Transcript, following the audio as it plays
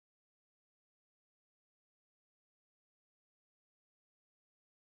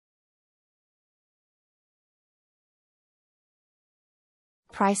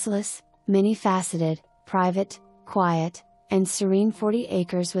Priceless, many-facetted, private, quiet, and serene 40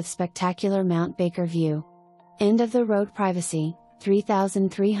 acres with spectacular Mount Baker view. End-of-the-road privacy,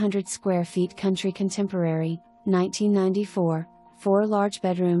 3,300 square feet country contemporary, 1994, 4 large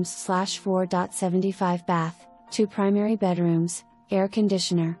bedrooms / 4.75 bath, 2 primary bedrooms, air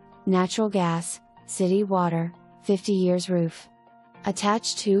conditioner, natural gas, city water, 50 years roof.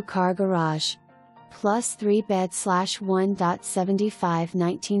 Attached 2-car garage. Plus 3 bed / 1.75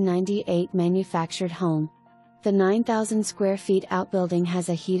 1998 manufactured home. The 9,000 square feet outbuilding has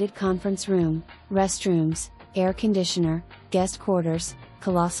a heated conference room, restrooms, air conditioner, guest quarters,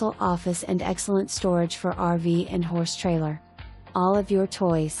 colossal office and excellent storage for RV and horse trailer. All of your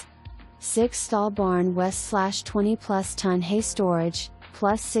toys. 6-stall barn west / 20 plus ton hay storage,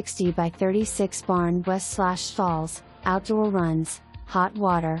 plus 60 by 36 barn west / stalls, outdoor runs, hot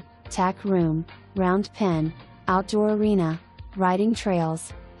water, tack room, round pen, outdoor arena, riding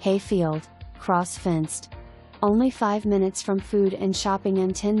trails, hay field, cross-fenced. Only 5 minutes from food and shopping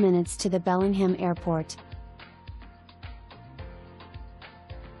and 10 minutes to the Bellingham airport.